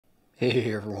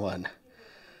Hey everyone.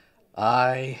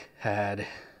 I had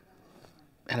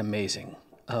an amazing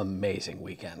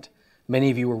weekend. Many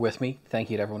of you were with me.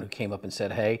 Thank you to everyone who came up and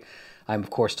said hey. I'm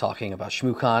of course talking about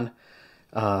ShmooCon,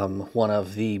 one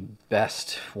of the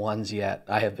best ones yet.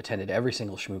 I have attended every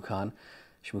single ShmooCon.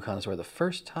 ShmooCon is where the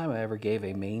first time I ever gave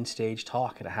a main stage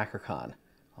talk at a HackerCon,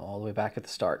 all the way back at the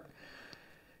start.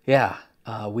 Yeah,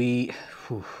 we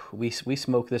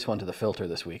smoked this one to the filter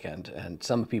this weekend, and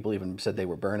some people even said they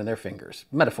were burning their fingers,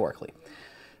 metaphorically.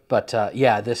 But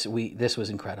yeah, this was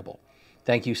incredible.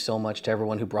 Thank you so much to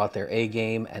everyone who brought their A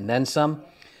game and then some.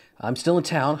 I'm still in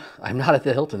town. I'm not at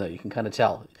the Hilton though. You can kind of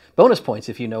tell. Bonus points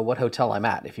if you know what hotel I'm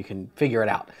at, if you can figure it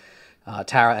out.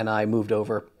 Tara and I moved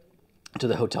over to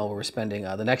the hotel where we're spending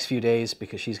the next few days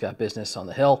because she's got business on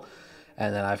the hill.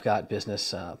 And then I've got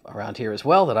business around here as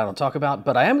well that I don't talk about.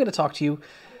 But I am going to talk to you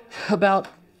about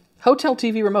hotel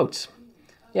TV remotes.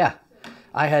 Yeah,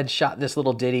 I had shot this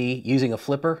little ditty using a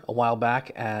flipper a while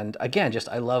back. And again,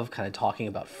 I love kind of talking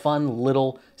about fun,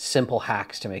 little, simple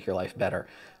hacks to make your life better.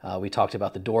 We talked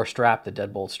about the door strap, the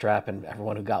deadbolt strap, and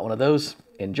everyone who got one of those,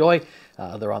 enjoy.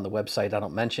 They're on the website. I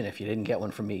don't mention if you didn't get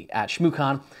one from me at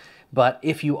ShmooCon. But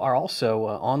if you are also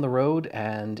on the road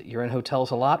and you're in hotels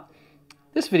a lot,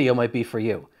 this video might be for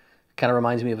you. Kind of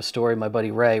reminds me of a story my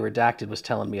buddy Ray, Redacted, was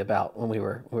telling me about when we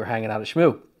were hanging out at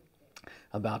Shmoo,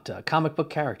 about comic book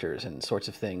characters and sorts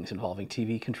of things involving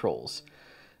TV controls.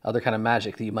 Other kind of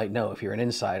magic that you might know if you're an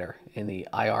insider in the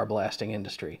IR blasting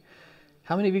industry.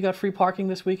 How many of you got free parking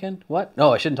this weekend? What?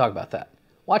 No, I shouldn't talk about that.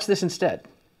 Watch this instead.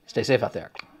 Stay safe out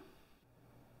there.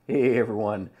 Hey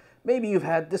everyone. Maybe you've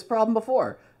had this problem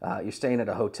before. You're staying at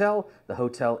a hotel. The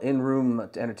hotel in-room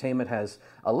entertainment has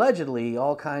allegedly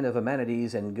all kind of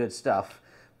amenities and good stuff,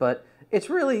 but it's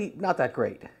really not that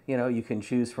great. You know, you can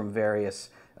choose from various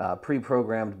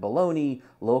pre-programmed baloney,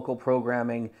 local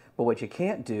programming, but what you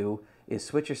can't do is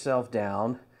switch yourself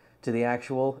down to the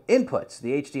actual inputs,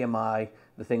 the HDMI,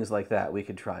 the things like that. We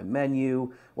could try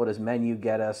menu. What does menu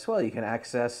get us? Well, you can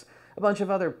access a bunch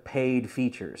of other paid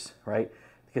features, right?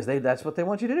 Because that's what they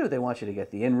want you to do. They want you to get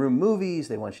the in-room movies,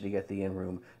 they want you to get the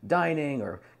in-room dining,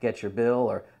 or get your bill,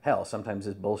 or hell, sometimes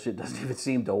this bullshit doesn't even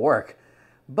seem to work.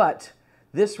 But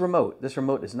this remote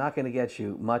is not going to get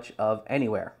you much of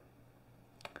anywhere,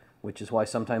 which is why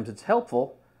sometimes it's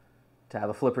helpful to have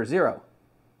a FlipperZero.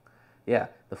 Yeah,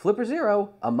 the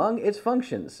FlipperZero, among its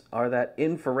functions, are that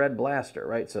infrared blaster,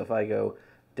 right? So if I go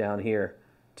down here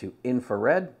to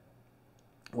infrared,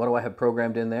 what do I have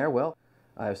programmed in there? Well,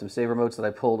 I have some save remotes that I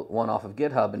pulled one off of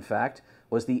GitHub, in fact,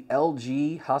 was the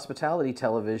LG Hospitality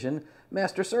Television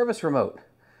Master Service Remote,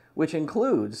 which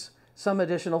includes some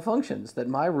additional functions that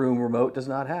my room remote does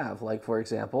not have, like, for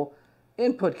example,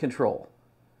 input control.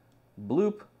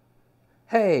 Bloop.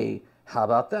 Hey, how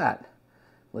about that?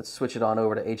 Let's switch it on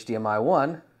over to HDMI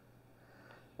 1,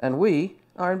 and we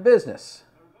are in business.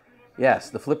 Yes,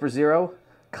 the FlipperZero,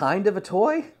 kind of a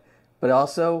toy, but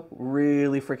also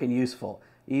really freaking useful.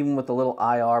 Even with the little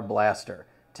IR blaster.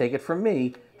 Take it from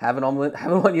me, having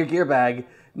on your gear bag,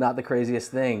 not the craziest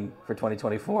thing for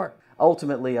 2024.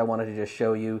 Ultimately, I wanted to just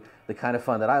show you the kind of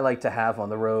fun that I like to have on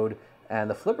the road, and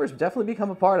the flippers definitely become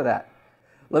a part of that.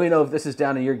 Let me know if this is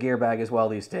down in your gear bag as well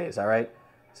these days, all right?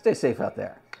 Stay safe out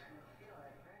there.